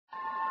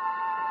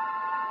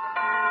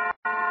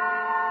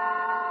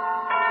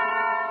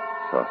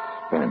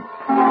Suspense.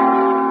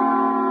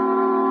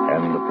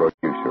 And the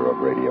producer of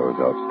radio's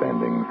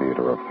outstanding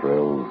theater of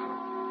thrills,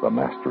 the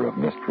master of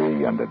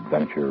mystery and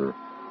adventure,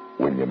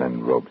 William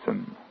N.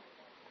 Robeson.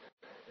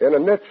 In a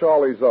niche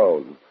all his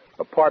own,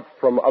 apart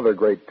from other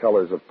great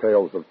tellers of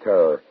tales of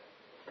terror,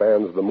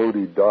 stands the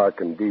moody,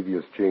 dark, and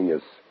devious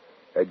genius,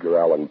 Edgar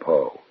Allan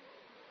Poe.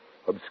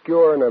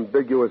 Obscure and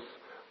ambiguous,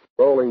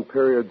 rolling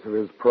periods of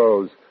his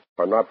prose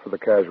are not for the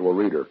casual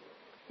reader,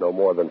 no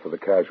more than for the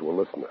casual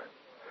listener.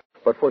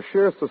 But for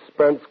sheer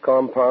suspense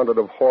compounded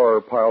of horror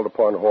piled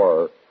upon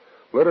horror,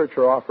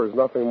 literature offers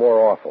nothing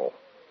more awful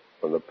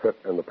than The Pit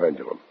and the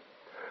Pendulum.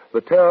 The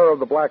terror of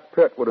the Black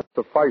Pit would have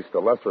sufficed a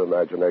lesser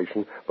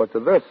imagination, but to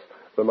this,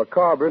 the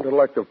macabre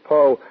intellect of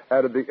Poe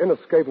added the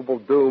inescapable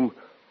doom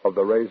of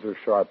the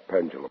razor-sharp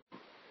pendulum,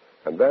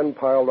 and then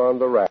piled on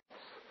the rats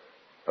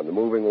and the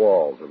moving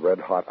walls of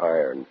red-hot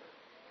iron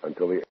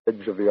until the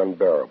edge of the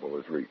unbearable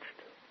is reached.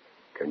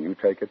 Can you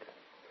take it?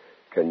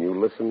 Can you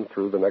listen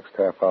through the next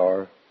half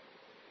hour?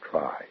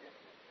 Try.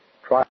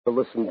 Try to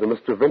listen to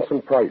Mr.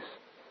 Vincent Price,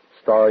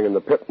 starring in The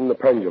Pit and the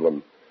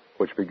Pendulum,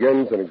 which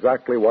begins in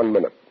exactly 1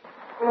 minute.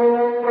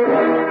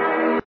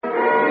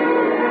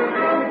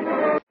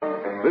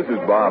 This is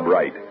Bob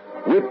Wright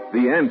with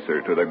the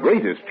answer to the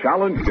greatest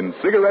challenge in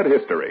cigarette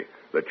history.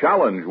 The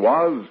challenge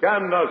was,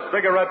 can a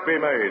cigarette be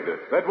made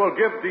that will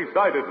give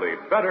decidedly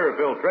better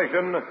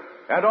filtration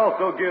and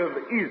also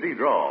give easy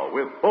draw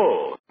with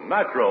full,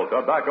 natural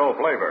tobacco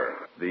flavor?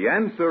 The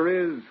answer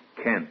is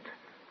Kent.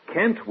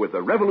 Kent with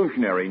the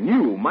revolutionary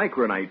new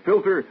Micronite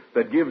filter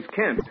that gives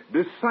Kent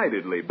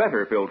decidedly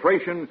better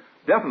filtration,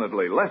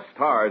 definitely less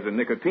tars and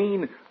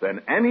nicotine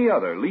than any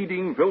other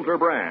leading filter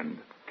brand.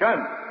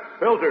 Kent,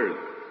 filters,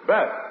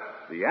 best.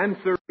 The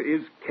answer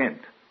is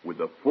Kent, with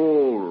the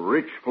full,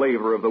 rich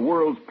flavor of the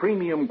world's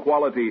premium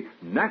quality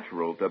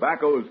natural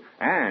tobaccos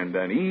and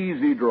an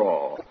easy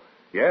draw.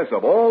 Yes,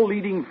 of all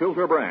leading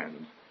filter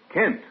brands,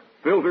 Kent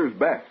filters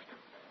best.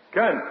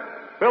 Kent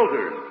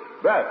filters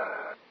best.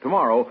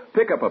 Tomorrow,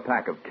 pick up a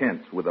pack of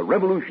Kents with a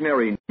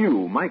revolutionary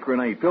new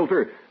Micronite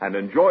filter and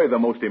enjoy the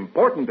most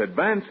important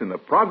advance in the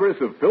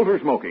progress of filter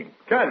smoking.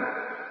 Kent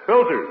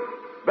filters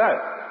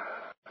best.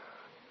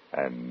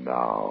 And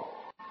now,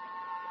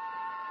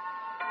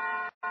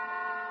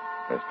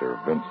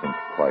 Mr. Vincent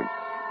Price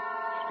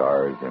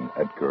stars in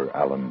Edgar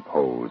Allan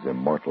Poe's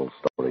immortal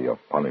story of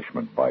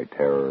punishment by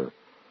terror,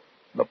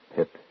 The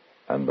Pit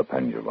and the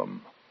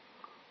Pendulum.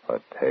 A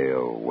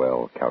tale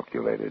well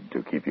calculated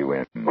to keep you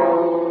in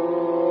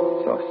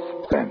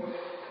suspense.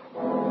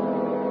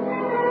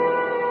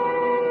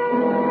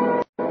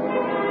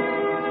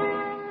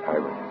 I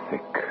was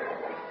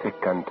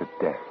sick unto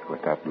death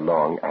with that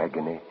long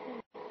agony.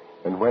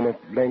 And when at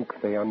length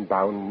they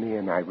unbound me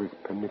and I was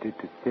permitted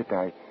to sit,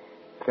 I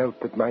felt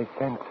that my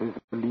senses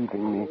were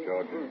leaving me.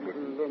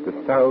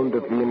 The sound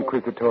of the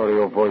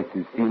inquisitorial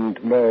voices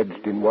seemed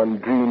merged in one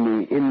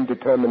dreamy,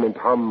 indeterminate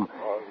hum,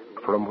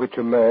 from which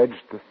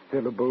emerged the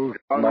syllables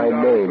of my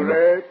name.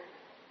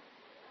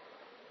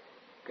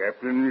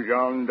 Captain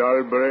Jean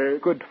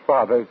d'Albret. Good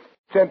fathers,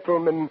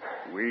 gentlemen.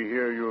 We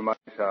hear you, my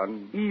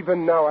son.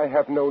 Even now I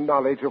have no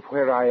knowledge of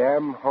where I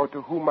am or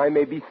to whom I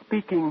may be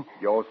speaking.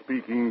 You're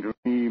speaking to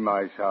me,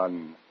 my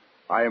son.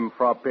 I am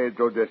Fra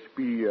Pedro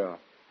d'Espia,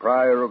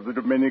 prior of the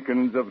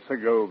Dominicans of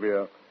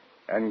Segovia,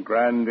 and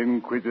Grand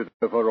Inquisitor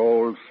for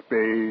all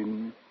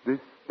Spain. This,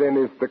 then,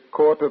 is the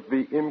court of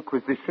the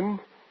Inquisition?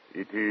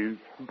 It is.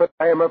 But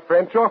I am a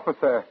French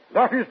officer.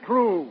 That is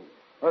true.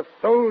 A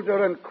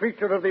soldier and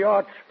creature of the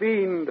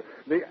arch-fiend,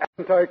 the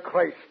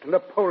Antichrist,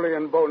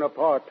 Napoleon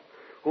Bonaparte,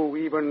 who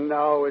even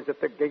now is at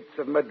the gates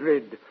of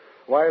Madrid,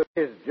 while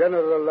his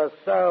general La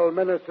Salle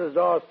menaces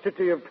our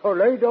city of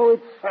Toledo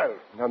itself.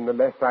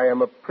 Nonetheless, I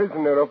am a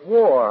prisoner of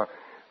war.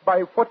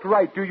 By what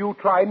right do you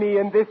try me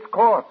in this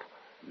court?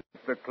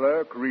 Let the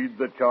clerk read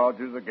the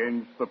charges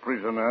against the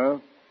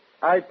prisoner.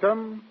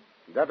 Item,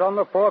 that on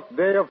the 4th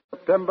day of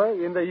September,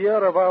 in the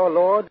year of our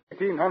Lord,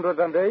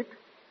 1808,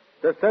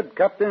 the said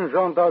Captain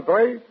Jean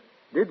d'Albret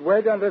did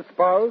wed and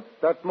espouse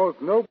that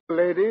most noble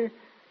lady,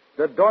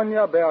 the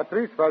Doña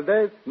Beatriz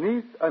Valdez,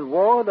 niece and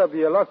ward of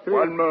the illustrious...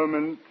 One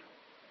moment.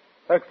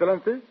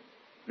 Excellency?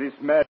 This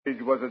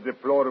marriage was a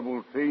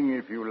deplorable thing,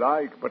 if you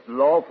like, but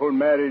lawful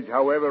marriage,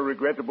 however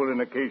regrettable in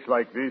a case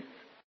like this,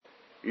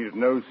 is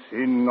no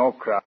sin nor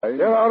crime.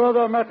 There are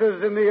other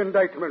matters in the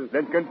indictment.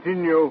 Then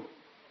continue,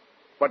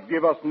 but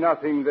give us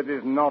nothing that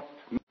is not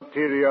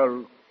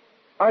material.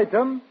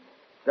 Item,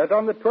 that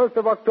on the 12th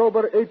of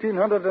October,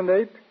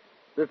 1808,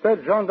 the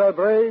said Jean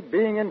d'Albret,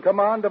 being in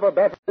command of a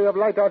battery of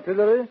light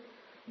artillery,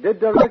 did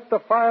direct the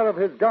fire of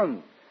his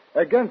guns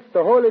against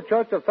the Holy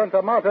Church of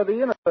Santa Marta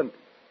the Innocent,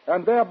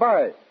 and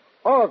thereby,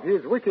 of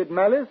his wicked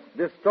malice,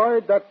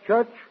 destroyed that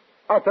church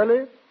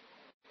utterly.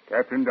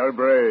 Captain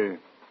d'Albret,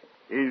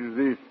 is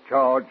this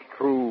charge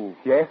true?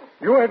 Yes.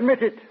 You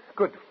admit it.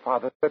 Good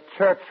father, the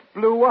church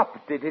blew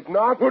up, did it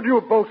not? Would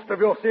you boast of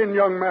your sin,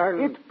 young man?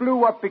 It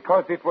blew up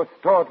because it was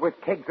stored with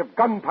kegs of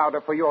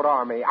gunpowder for your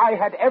army. I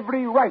had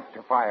every right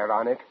to fire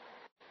on it.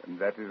 And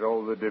that is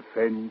all the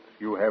defense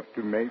you have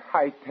to make?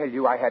 I tell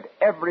you, I had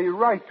every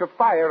right to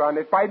fire on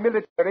it by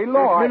military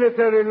law. Is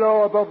military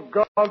law above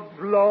God's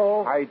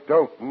law? I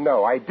don't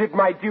know. I did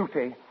my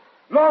duty.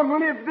 Long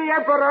live the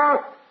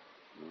Emperor!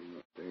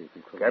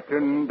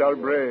 Captain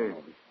Dalbray,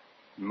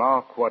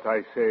 mark what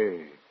I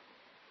say.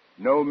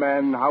 No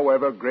man,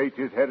 however great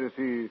his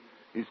heresy,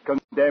 is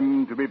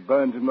condemned to be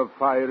burnt in the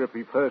fire if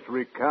he first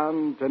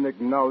recant and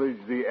acknowledge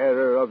the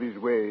error of his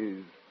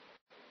ways.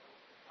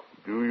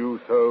 Do you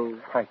so?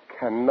 I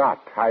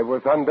cannot. I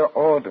was under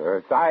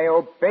orders. I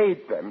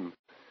obeyed them.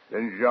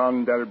 Then,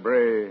 Jean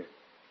d'Albret,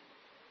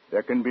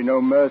 there can be no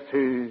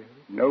mercy,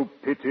 no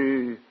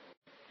pity,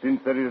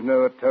 since there is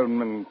no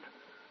atonement.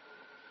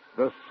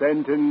 The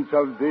sentence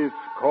of this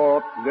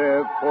court,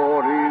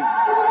 therefore, is...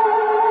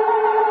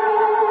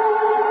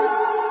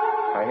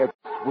 I had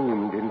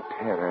swooned in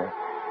terror,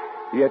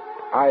 yet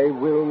I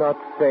will not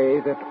say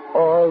that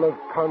all of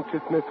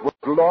consciousness was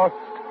lost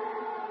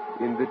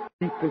in the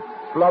deepest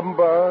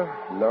slumber,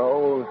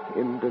 no,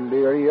 in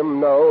delirium,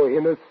 no,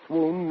 in a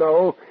swoon,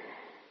 no,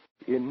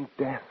 in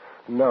death,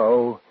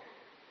 no.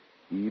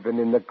 Even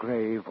in the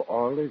grave,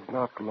 all is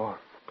not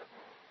lost,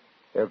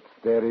 else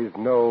there is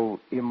no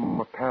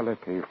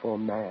immortality for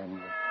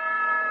man.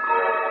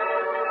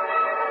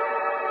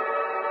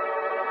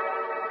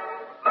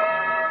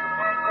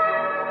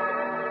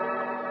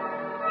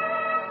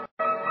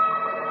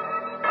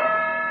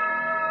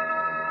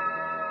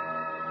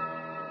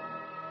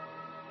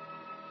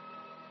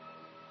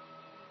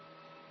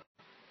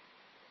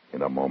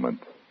 In a moment,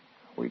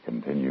 we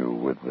continue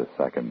with the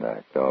second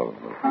act of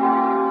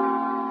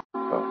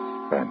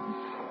Suspense.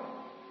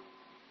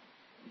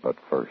 But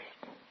first,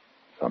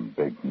 some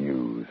big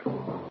news.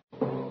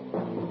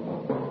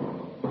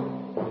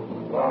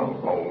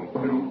 Bone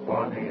to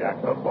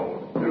Pontiac, the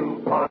bone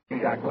to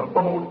Pontiac, the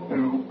bone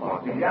to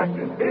Pontiac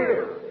is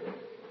here.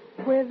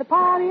 With the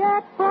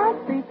Pontiac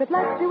front seat that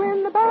lets you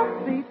in the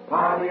back seat,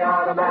 Pontiac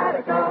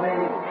automatically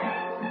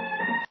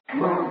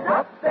moves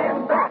up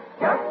and back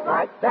just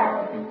like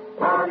that.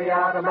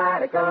 Pontiac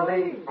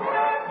automatically.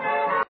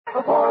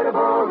 A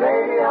portable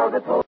radio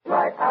that pulls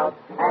right out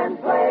and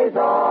plays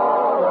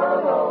all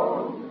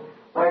alone.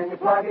 When you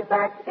plug it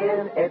back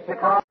in, it's a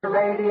car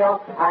radio,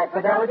 high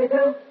fidelity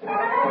too.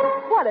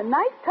 what a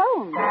nice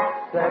tone.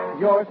 Set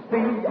your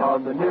speed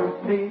on the new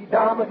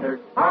speedometer,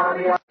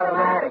 Pontiac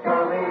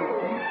automatically.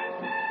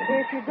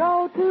 If you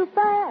go too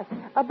fast,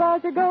 a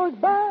buzzer goes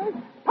buzz,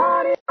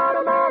 Pontiac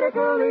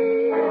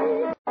automatically.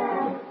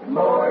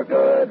 More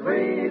good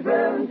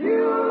reasons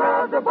you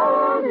love the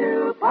brand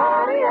new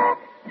Pontiac.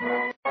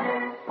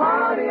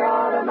 Pontiac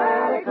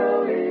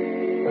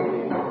automatically.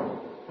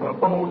 The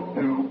boat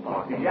to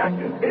Pontiac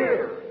is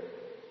here.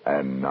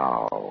 And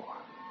now,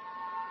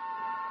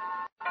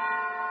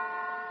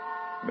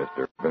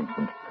 Mr.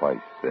 Vincent Price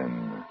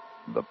in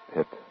The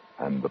Pit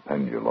and the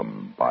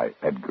Pendulum by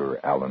Edgar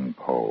Allan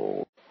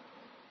Poe.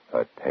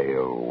 A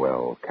tale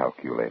well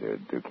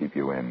calculated to keep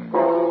you in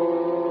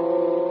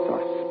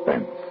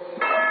suspense.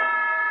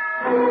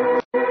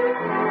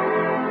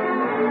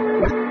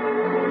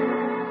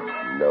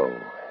 No,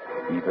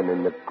 even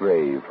in the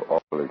grave,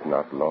 all is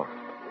not lost.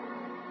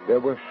 There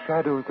were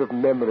shadows of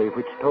memory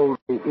which told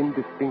me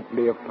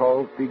indistinctly of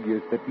tall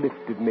figures that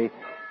lifted me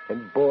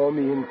and bore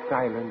me in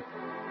silence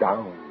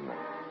down,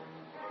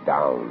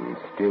 down,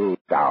 still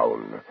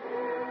down,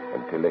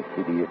 until a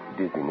hideous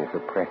dizziness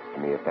oppressed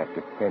me at that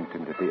descent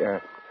into the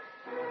earth.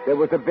 There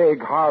was a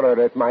vague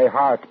horror at my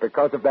heart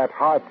because of that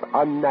heart's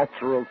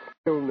unnatural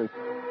stillness.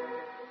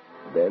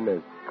 Then,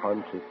 as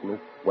consciousness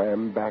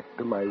swam back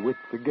to my wits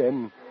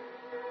again,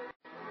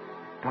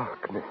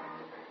 darkness,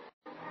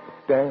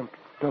 a damp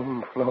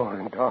stone floor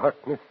in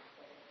darkness.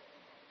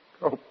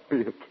 Oh,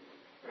 Beatrice.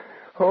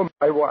 Oh,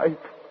 my wife.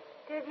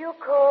 Did you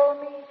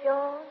call me,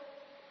 John?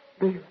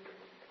 Beatrice.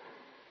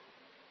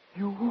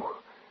 You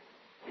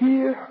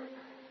here?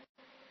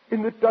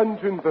 In the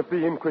dungeons of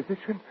the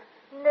Inquisition?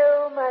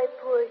 No, my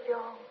poor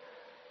John.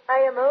 I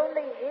am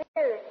only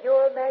here in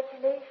your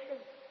imagination.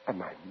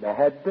 Am I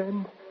mad,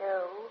 then?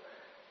 No,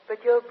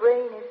 but your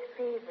brain is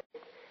fevered.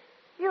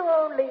 You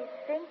only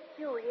think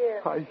you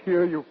hear me. I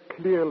hear you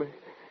clearly.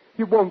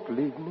 You won't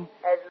leave me.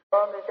 As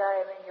long as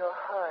I am in your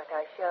heart,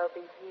 I shall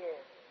be here.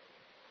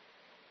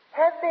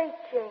 Have they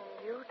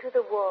chained you to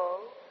the wall?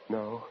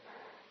 No,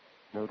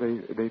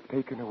 they've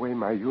taken away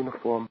my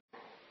uniform.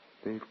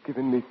 They've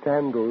given me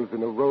sandals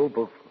and a robe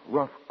of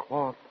rough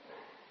cloth,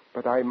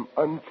 but I'm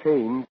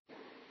unchained.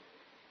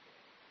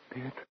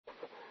 Beatrice,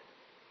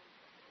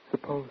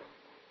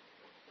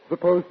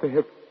 suppose they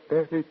have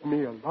buried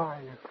me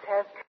alive.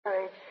 Have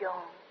courage, Jean.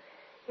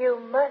 You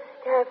must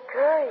have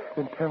courage.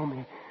 Then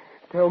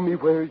tell me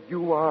where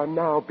you are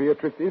now,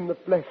 Beatrice, in the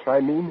flesh, I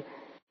mean.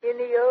 In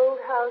the old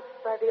house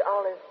by the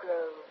olive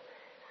grove,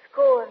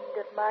 scorned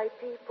of my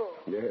people.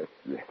 Yes,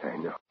 I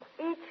know.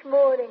 Each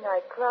morning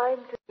I climb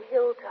to the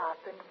hilltop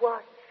and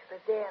watch for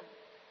them.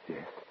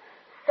 Yes.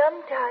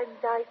 Sometimes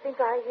I think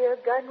I hear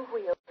gun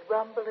wheels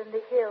rumble in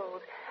the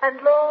hills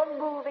and long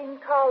moving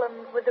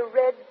columns with the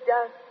red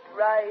dust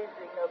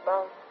rising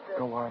above them.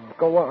 Go on,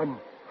 go on.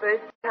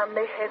 First come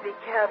the heavy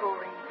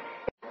cavalry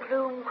in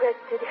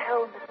plume-crested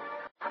helmets,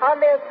 on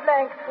their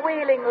flanks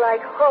wheeling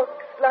like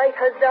hawks, like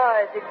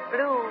hussars in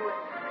blue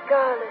and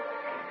scarlet,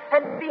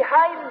 and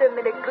behind them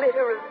in a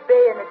glitter of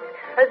bayonets,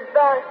 as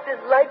vast as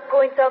light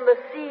points on the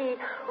sea,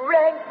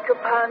 rank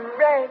upon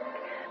rank,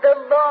 the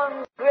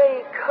long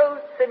gray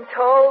coats and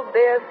tall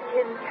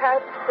bearskin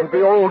caps. And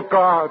the old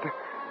guard,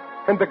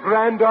 and the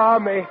grand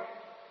army.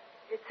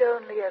 It's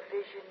only a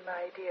vision,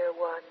 my dear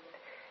one.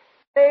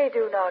 They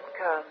do not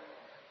come.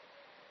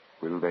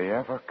 Will they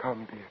ever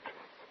come, Beatrice?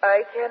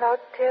 I cannot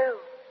tell.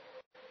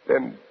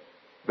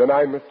 Then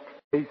I must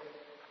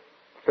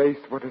face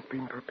what has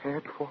been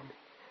prepared for me.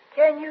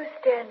 Can you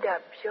stand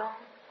up, Jean?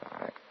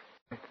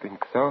 I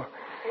think so.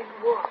 Then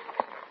walk.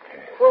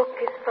 Walk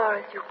as far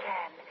as you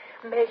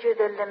can. Measure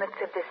the limits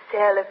of the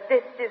cell. If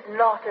this is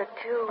not a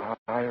tomb.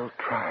 I'll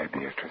try,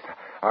 Beatrice.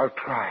 I'll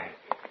try.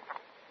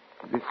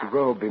 This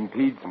robe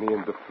impedes me,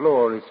 and the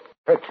floor is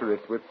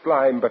treacherous with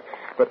slime, but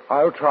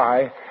I'll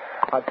try.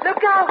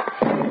 Look out!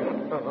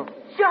 Oh.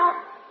 Jean!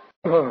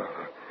 Oh.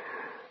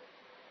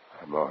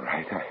 I'm all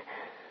right.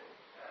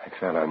 I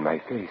fell on my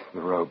face.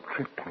 The robe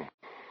tripped me.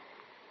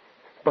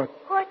 But...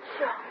 What,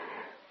 Jean?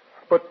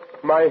 But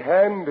my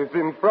hand is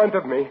in front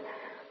of me,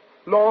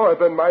 lower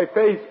than my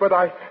face, but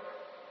I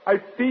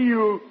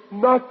feel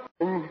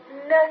nothing.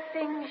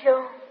 Nothing,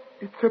 Jean.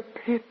 It's a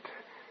pit.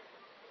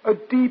 A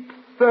deep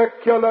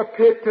circular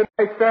pit, and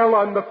I fell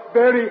on the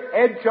very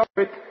edge of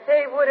it.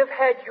 They would have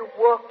had you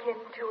walk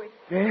into it.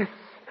 Yes.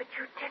 But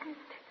you didn't.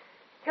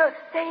 You're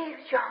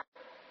saved, Jean.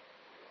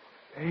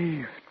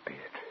 Saved,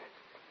 Beatrice.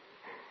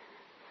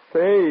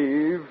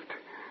 Saved.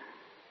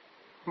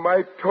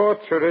 My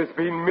torture has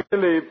been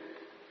merely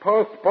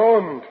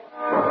postponed.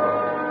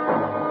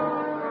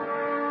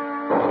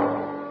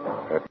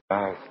 At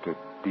last, a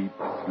deep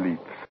sleep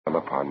fell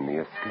upon me,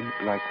 a sleep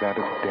like that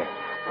of death.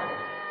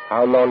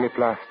 How long it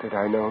lasted,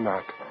 I know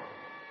not.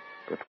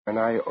 But when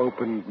I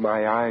opened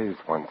my eyes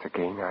once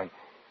again,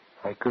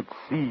 I could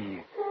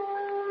see.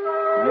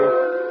 Yes,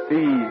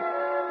 see.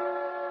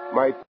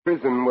 My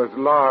prison was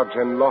large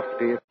and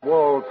lofty, its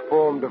walls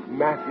formed of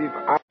massive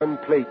iron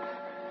plates.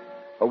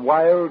 A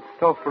wild,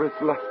 sulphurous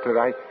luster,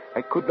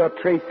 I could not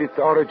trace its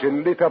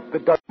origin, lit up the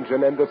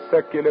dungeon and the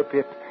circular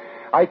pit.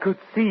 I could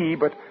see,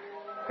 but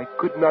I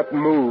could not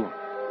move.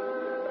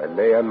 I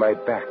lay on my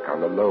back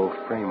on a low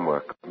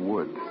framework of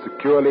wood,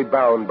 securely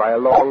bound by a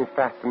long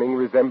fastening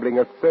resembling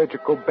a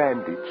surgical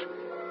bandage.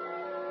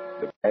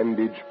 The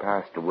bandage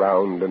passed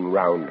round and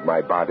round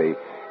my body,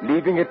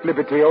 leaving at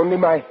liberty only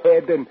my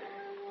head and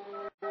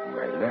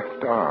my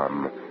left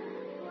arm.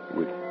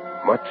 With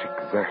much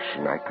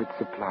exertion, I could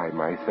supply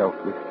myself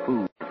with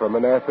food from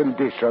an earthen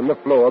dish on the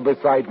floor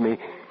beside me.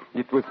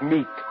 It was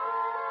meat,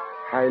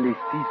 highly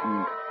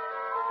seasoned,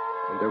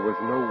 and there was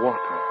no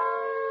water.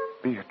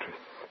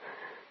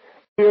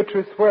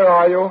 Beatrice, where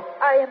are you?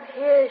 I am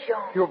here, Jean.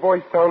 Your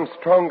voice sounds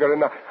stronger,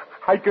 and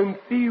I can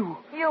see you.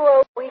 You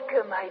are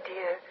weaker, my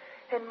dear,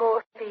 and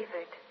more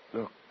fevered.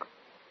 Look,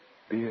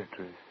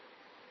 Beatrice.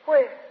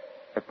 Where?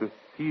 At the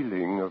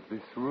ceiling of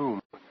this room.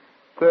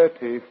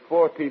 30,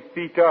 40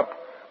 feet up.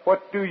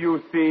 What do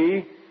you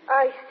see?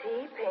 I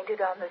see,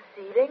 painted on the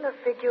ceiling, a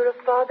figure of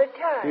Father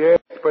Time. Yes,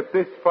 but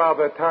this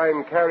Father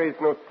Time carries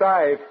no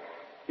scythe.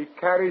 He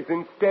carries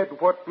instead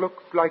what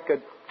looks like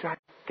a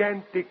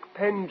gigantic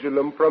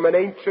pendulum from an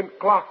ancient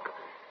clock.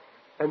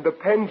 And the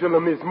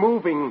pendulum is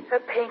moving. The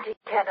painting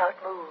cannot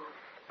move.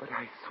 But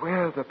I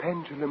swear the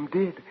pendulum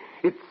did.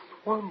 It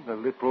swung a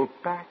little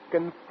back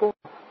and forth,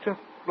 just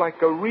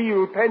like a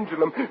real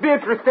pendulum.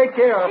 Beatrice, take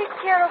care.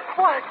 Take care of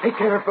what? Take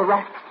care of the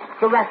rats.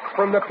 The rats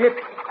from the pit.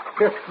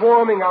 They're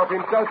swarming out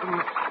in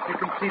dozens. You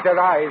can see their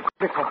eyes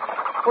flicker.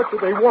 What do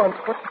they want?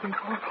 They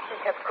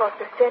have caught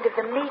the scent of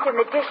the meat in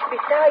the dish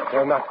beside you.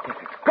 They'll not get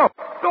it. Go!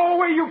 Go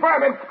away, you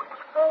vermin!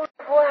 Au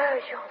revoir,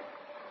 Jean.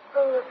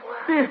 Au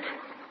revoir. Beatrice,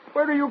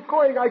 where are you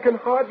going? I can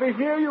hardly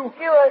hear you.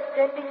 You are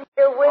sending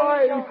me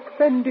away, Jean. I'm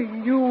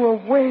sending you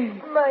away.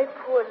 My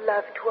poor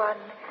loved one.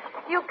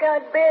 You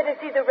can't bear to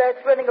see the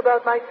rats running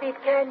about my feet,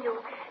 can you?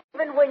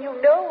 Even when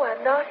you know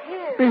I'm not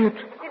here.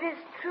 Beatrice. It is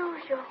true,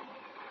 Jean.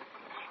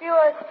 You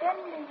are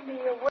sending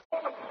me away.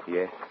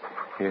 Yes,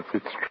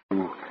 it's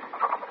true.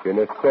 In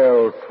a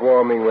cell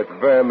swarming with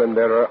vermin,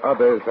 there are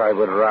others I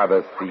would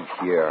rather see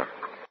here.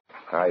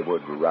 I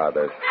would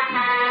rather see.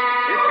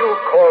 If you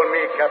call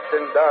me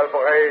Captain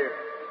D'Albret,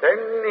 then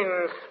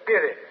in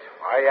spirit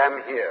I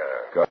am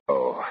here.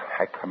 Go.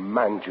 I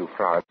command you,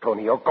 Fra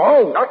Antonio.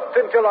 Go! Not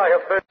until I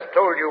have first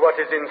told you what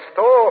is in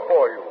store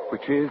for you.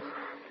 Which is?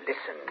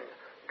 Listen.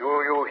 Do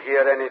you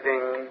hear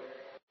anything?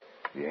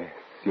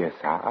 Yes,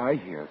 I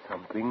hear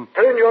something.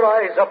 Turn your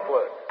eyes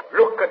upward.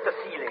 Look at the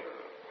ceiling.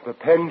 The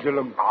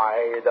pendulum.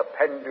 Aye, the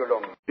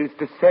pendulum. Is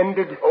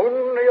descended?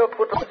 Only a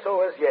foot or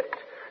so as yet.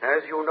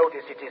 As you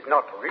notice, it is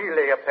not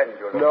really a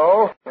pendulum.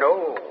 No?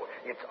 No.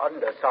 Its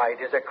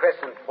underside is a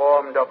crescent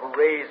formed of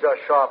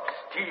razor-sharp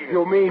steel.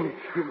 You mean...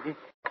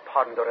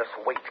 ponderous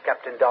weight,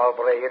 Captain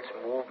Dalbray. Its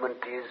movement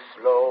is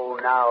slow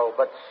now,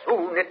 but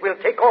soon it will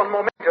take on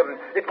momentum.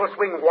 It will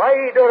swing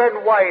wider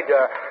and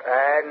wider,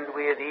 and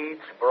with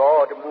each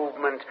broad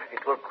movement,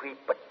 it will creep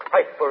a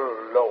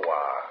trifle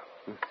lower.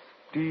 The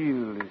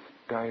steel is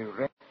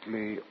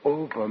directly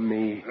over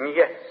me.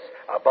 Yes,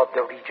 above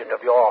the region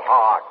of your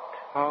heart.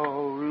 How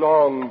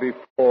long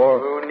before?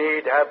 You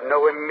need have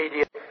no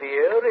immediate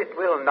fear. It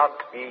will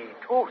not be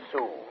too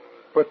soon.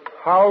 But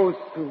how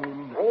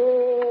soon?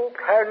 Who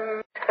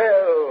can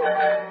tell?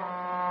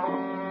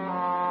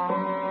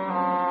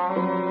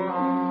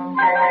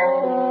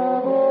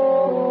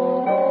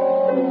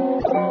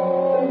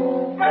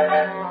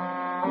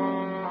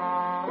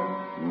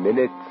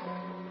 Minutes,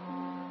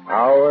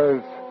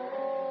 hours,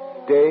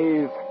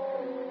 days.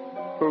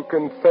 Who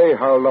can say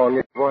how long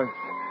it was?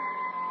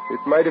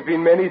 It might have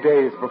been many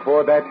days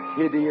before that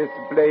hideous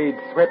blade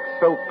swept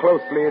so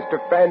closely as to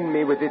fan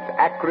me with its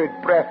acrid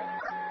breath.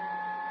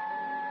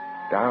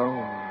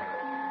 Down.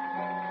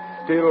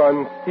 Still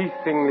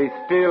unceasingly,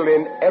 still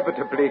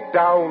inevitably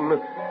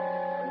down.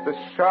 The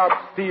sharp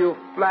steel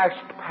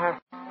flashed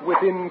past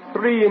within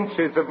 3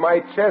 inches of my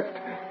chest.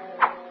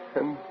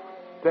 And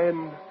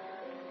then,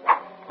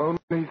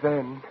 only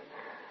then,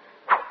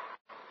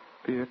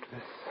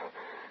 Beatrice.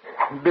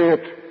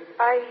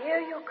 I hear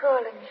you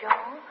calling,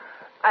 Jean.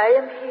 I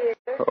am here.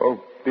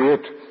 Oh,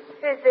 Beatrice.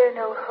 Is there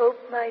no hope,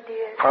 my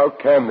dear? How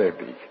can there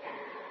be?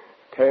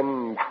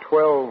 10,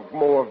 12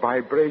 more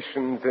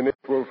vibrations, and it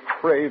will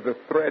fray the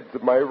threads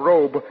of my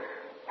robe,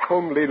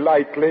 only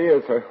lightly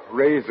as a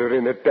razor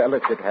in a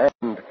delicate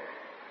hand.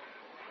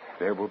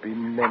 There will be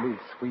many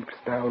sweeps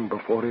down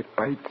before it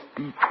bites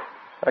deep.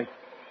 I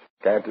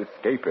can't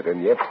escape it,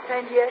 and yet...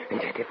 And yet,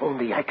 if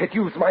only I could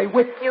use my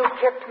wit. you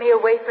kept me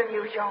away from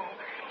you, Jean.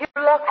 You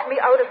locked me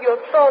out of your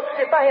thoughts.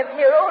 If I am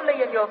here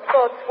only in your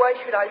thoughts, why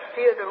should I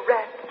fear the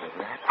rats?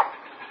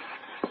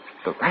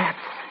 The rats?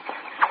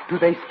 Do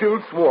they still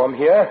swarm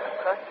here?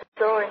 Across the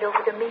door and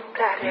over the meat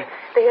platter.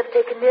 They have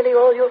taken nearly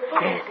all your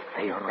food. Yes,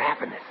 they are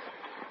ravenous.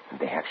 And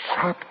they have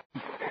sharp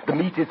teeth. The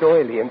meat is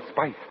oily and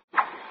spiced.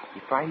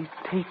 If I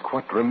take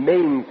what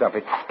remains of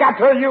it...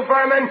 Scatter, you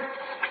vermin!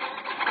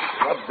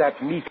 Rub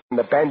that meat in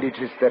the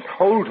bandages that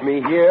hold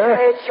me here.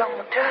 Try it,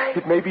 Jean. Try.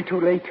 It may be too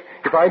late.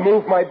 If I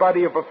move my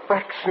body of a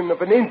fraction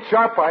of an inch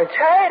up, Try it,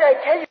 I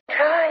tell you.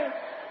 Try.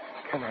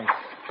 Can I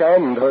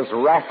stand those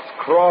rats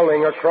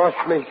crawling across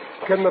me?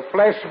 Can the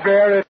flesh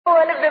bear it?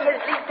 One of them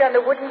has leaped on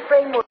the wooden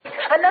framework.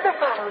 Another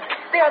follows.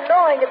 They are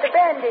gnawing at the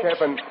bandage.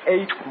 7,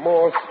 8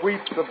 more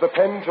sweeps of the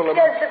pendulum.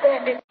 Does the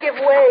bandage give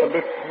way?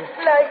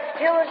 Lie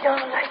still,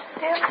 Jean. Lie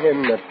still.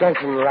 10, a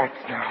dozen rats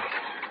now.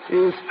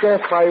 Is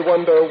death, I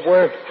wonder,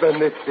 worse than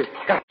this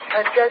disgust?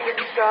 A dozen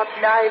sharp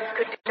knives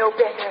could do no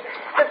better.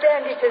 The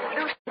bandage is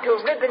loosened to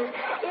ribbons.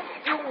 If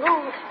you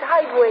move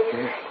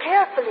sideways,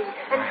 carefully,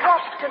 and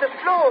drop to the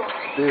floor.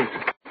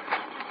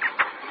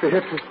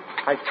 Beatrice,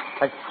 I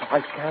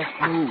can't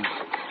move.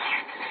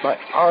 My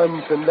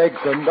arms and legs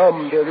are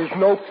numb. There is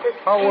no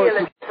power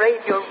Feel afraid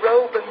your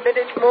robe a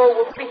minute more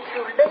will be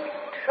too late.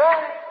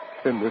 Try.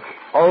 Then with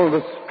all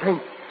the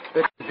strength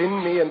that is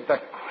in me and the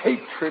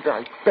hatred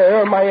I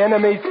bear my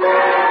enemies.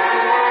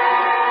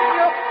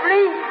 You're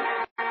free.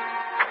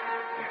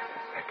 Yes,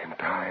 the second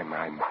time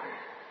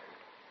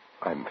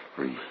I'm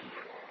free.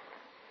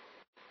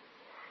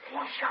 See,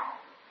 Jean.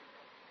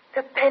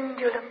 The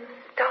pendulum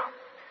stops.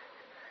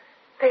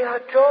 They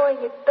are drawing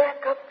it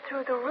back up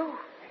through the roof.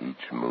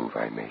 Each move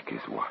I make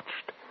is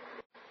watched.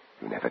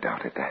 You never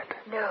doubted that?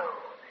 No.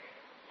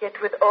 Yet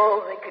with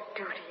all they could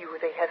do to you,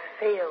 they have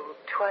failed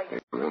twice.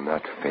 They will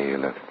not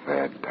fail a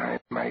third time,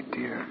 my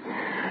dear.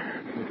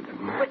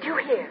 What do you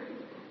hear?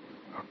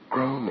 A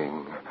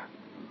groaning,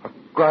 a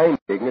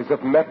grinding as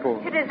of metal.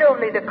 It is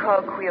only the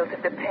cogwheels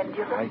of the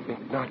pendulum. I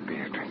think not,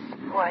 Beatrice.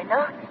 Why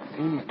not? It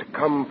seems to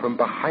come from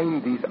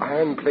behind these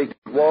iron-plated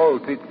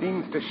walls. It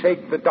seems to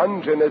shake the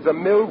dungeon as a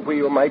mill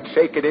wheel might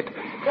shake at it.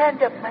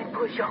 Stand up, my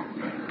poor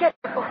Jean. Get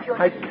up off your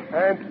knees.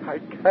 I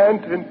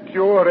can't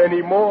endure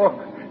any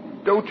more.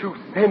 Don't you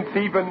sense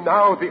even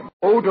now the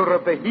odor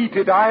of the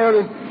heated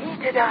iron?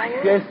 Heated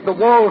iron? Yes, the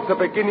walls are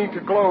beginning to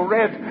glow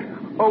red.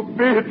 Oh,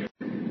 Beatrice,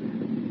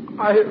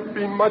 I have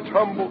been much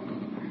humbled,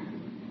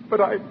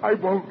 but I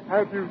won't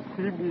have you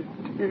see me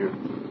in tears.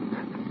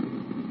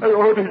 I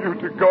order you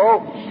to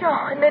go.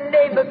 Jean, in the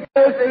name of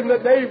Yes, in the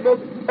name of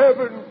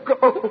heaven, go.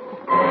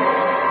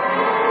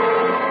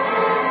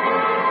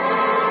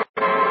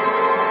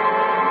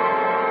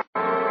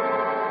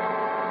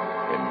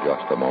 In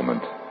just a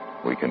moment,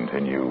 we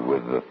continue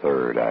with the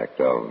third act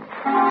of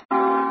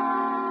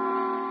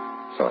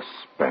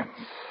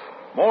Suspense.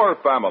 More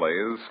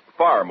families,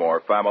 far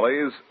more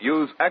families,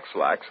 use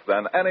X-Lax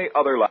than any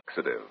other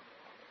laxative.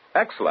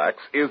 X-Lax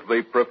is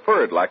the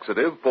preferred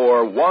laxative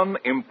for one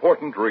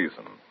important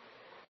reason.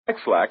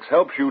 X-Lax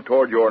helps you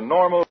toward your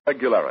normal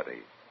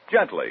regularity,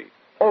 gently,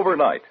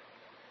 overnight.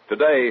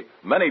 Today,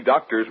 many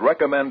doctors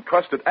recommend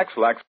trusted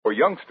X-Lax for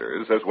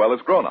youngsters as well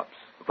as grown-ups.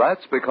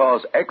 That's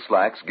because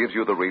X-Lax gives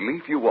you the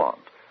relief you want,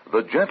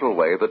 the gentle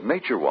way that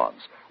nature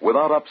wants,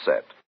 without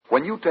upset,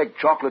 When you take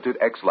chocolated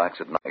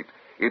X-Lax at night,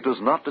 it does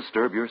not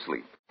disturb your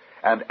sleep.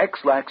 And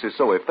X-Lax is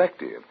so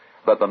effective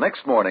that the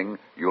next morning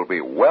you'll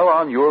be well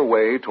on your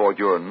way toward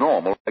your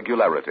normal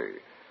regularity.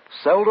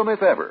 Seldom,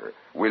 if ever,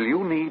 will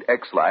you need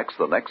X-Lax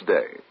the next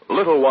day.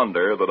 Little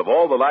wonder that of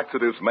all the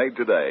laxatives made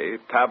today,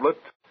 tablet,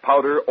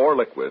 powder, or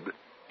liquid,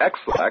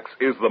 X-Lax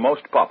is the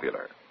most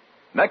popular.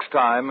 Next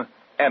time,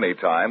 any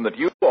time that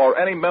you or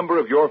any member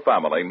of your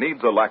family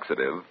needs a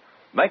laxative,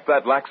 make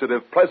that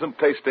laxative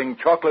pleasant-tasting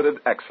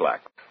chocolated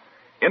X-Lax.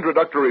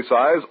 Introductory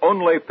size,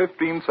 only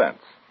 15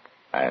 cents.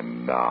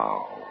 And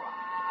now,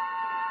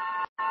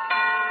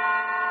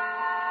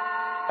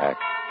 Act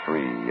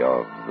 3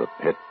 of The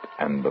Pit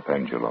and the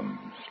Pendulum,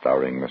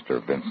 starring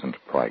Mr. Vincent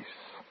Price.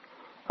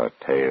 A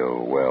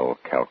tale well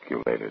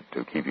calculated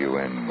to keep you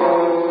in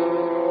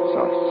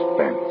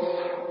suspense.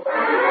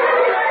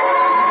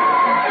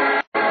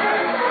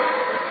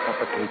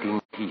 Suffocating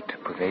heat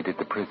pervaded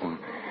the prison.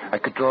 I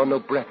could draw no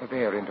breath of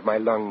air into my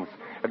lungs.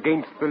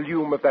 Against the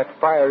lume of that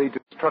fiery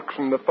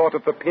destruction, the thought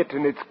of the pit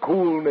and its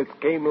coolness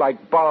came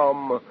like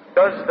balm.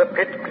 Does the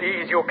pit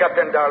please you,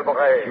 Captain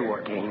Dalbray? You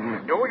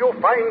again? Do you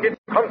find its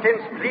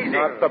contents pleasing?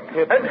 Not the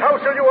pit. And how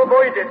shall you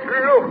avoid it?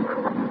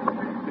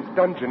 Look! This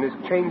dungeon has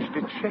changed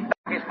its shape.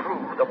 That is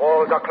true. The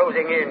walls are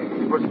closing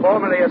in. It was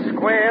formerly a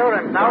square,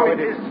 and now it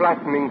is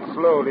flattening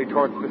slowly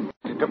towards the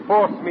city to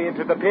force me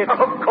into the pit.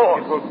 Of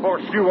course. It will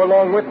force you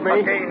along with me.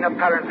 Again,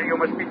 apparently, you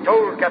must be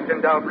told, Captain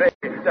Dalbray,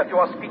 that you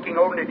are speaking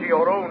only to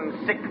your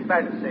own sick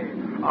fancy.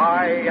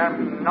 I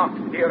am not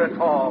here at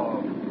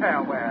all.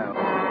 Farewell.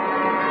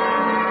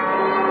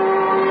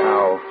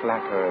 Now,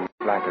 flatter and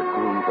flatter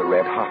grew the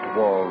red-hot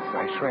walls.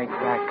 I shrank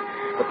back,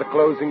 but the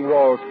closing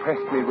walls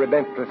pressed me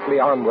relentlessly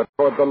onward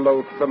toward the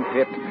loathsome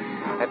pit.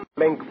 At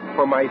length,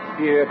 for my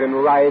seared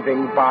and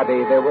writhing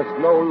body, there was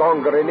no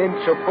longer an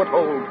inch of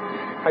foothold.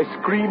 I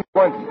screamed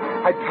once.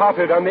 I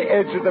tottered on the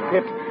edge of the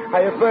pit.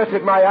 I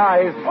averted my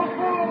eyes.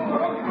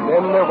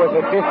 Then there was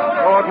a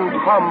discordant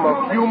hum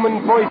of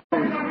human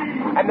voices,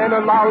 and then a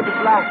loud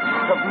blast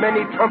of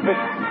many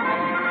trumpets.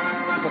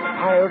 The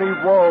fiery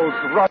walls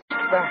rushed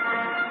back.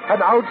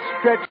 An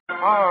outstretched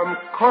arm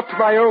caught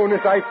my own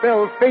as I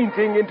fell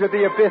fainting into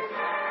the abyss.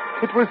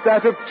 It was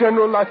that of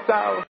General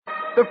LaSalle.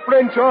 The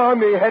French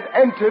army had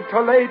entered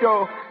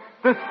Toledo.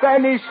 The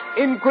Spanish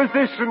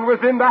Inquisition was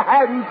in the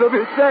hands of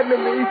its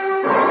enemies.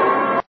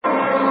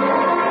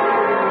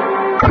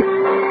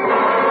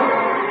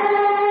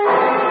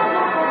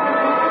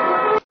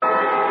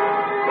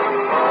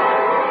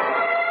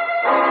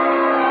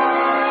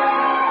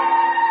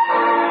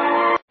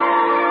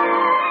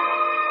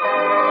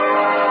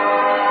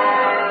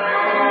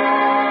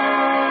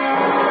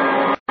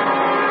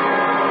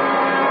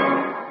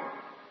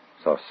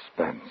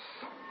 Suspense,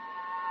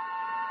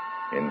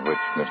 in which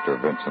Mr.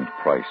 Vincent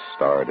Price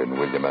starred in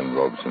William N.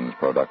 Robeson's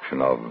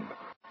production of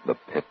The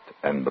Pit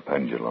and the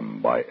Pendulum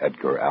by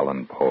Edgar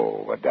Allan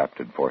Poe,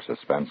 adapted for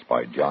suspense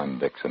by John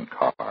Dixon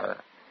Carr.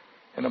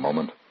 In a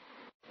moment,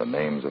 the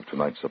names of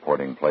tonight's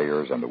supporting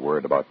players and a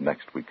word about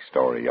next week's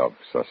story of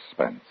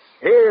suspense.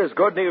 Here's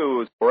good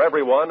news for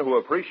everyone who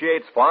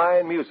appreciates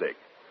fine music.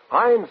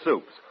 Heinz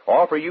Soups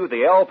offer you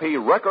the LP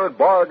Record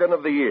Bargain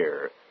of the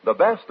Year, the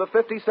best of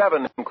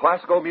 57 in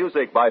classical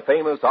music by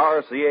famous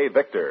RCA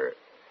Victor.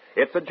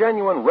 It's a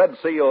genuine Red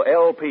Seal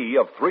LP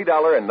of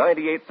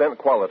 $3.98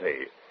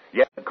 quality,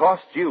 yet it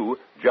costs you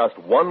just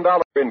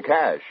 $1 in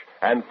cash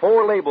and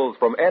 4 labels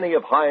from any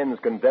of Heinz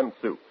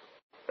condensed soups.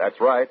 That's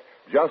right,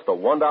 just a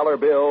 $1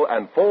 bill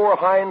and 4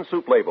 Heinz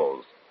soup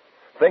labels.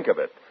 Think of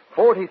it,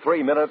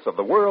 43 minutes of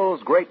the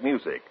world's great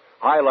music,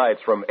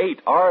 highlights from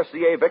 8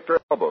 RCA Victor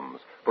albums,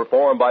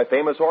 performed by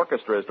famous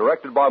orchestras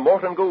directed by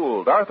Morton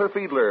Gould, Arthur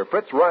Fiedler,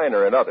 Fritz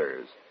Reiner, and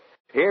others.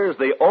 Here's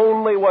the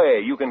only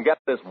way you can get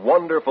this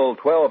wonderful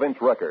 12-inch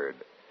record.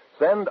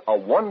 Send a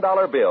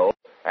 $1 bill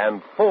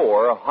and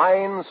 4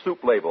 Heinz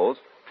soup labels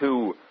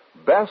to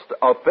Best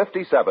of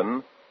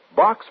 57,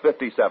 Box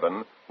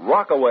 57,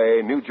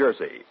 Rockaway, New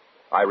Jersey.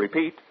 I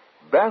repeat,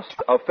 Best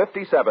of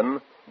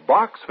 57,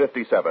 Box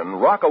 57,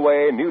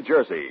 Rockaway, New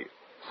Jersey.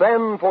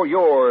 Send for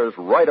yours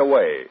right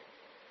away.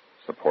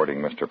 Supporting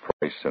Mr.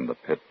 Price in The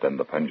Pit and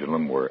the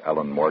Pendulum were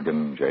Ellen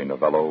Morgan, Jay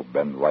Novello,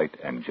 Ben Wright,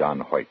 and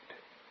John Hoyt.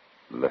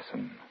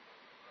 Listen.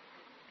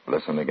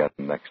 Listen again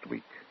next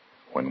week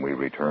when we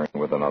return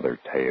with another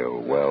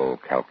tale well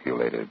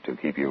calculated to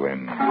keep you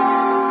in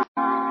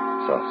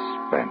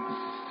suspense.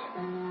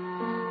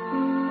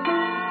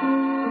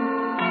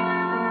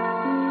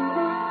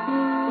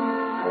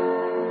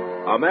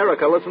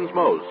 America listens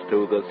most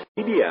to the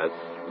CBS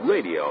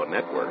Radio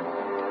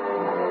Network.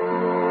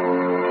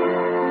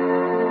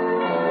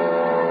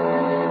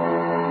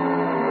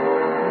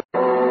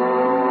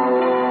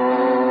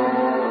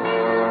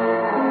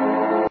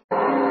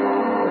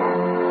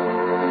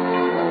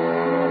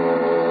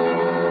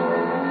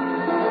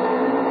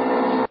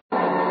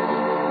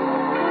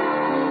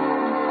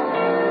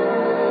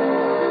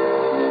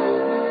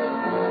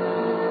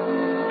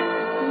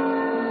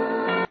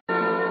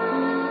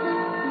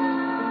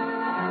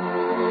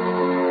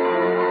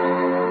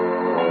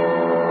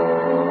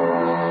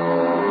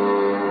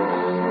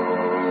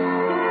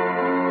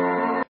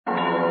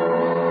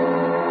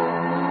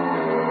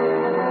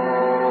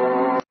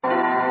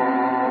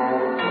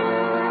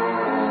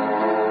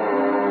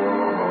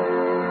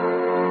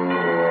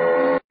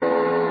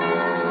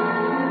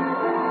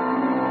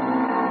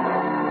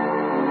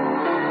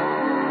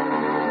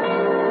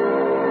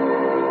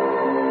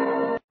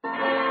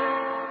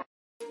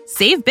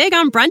 Save big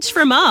on brunch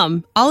for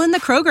mom, all in the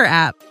Kroger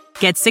app.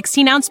 Get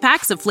 16-ounce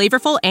packs of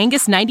flavorful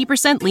Angus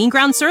 90% lean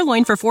ground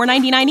sirloin for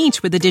 $4.99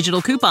 each with a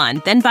digital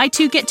coupon. Then buy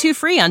 2, get 2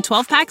 free on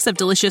 12 packs of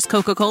delicious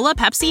Coca-Cola,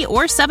 Pepsi,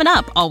 or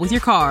 7-Up, all with your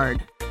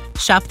card.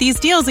 Shop these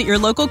deals at your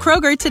local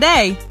Kroger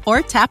today, or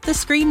tap the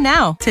screen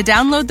now to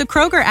download the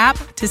Kroger app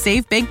to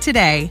save big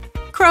today.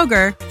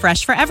 Kroger,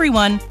 fresh for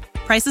everyone.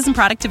 Prices and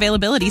product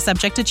availability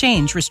subject to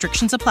change.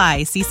 Restrictions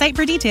apply. See site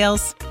for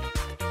details.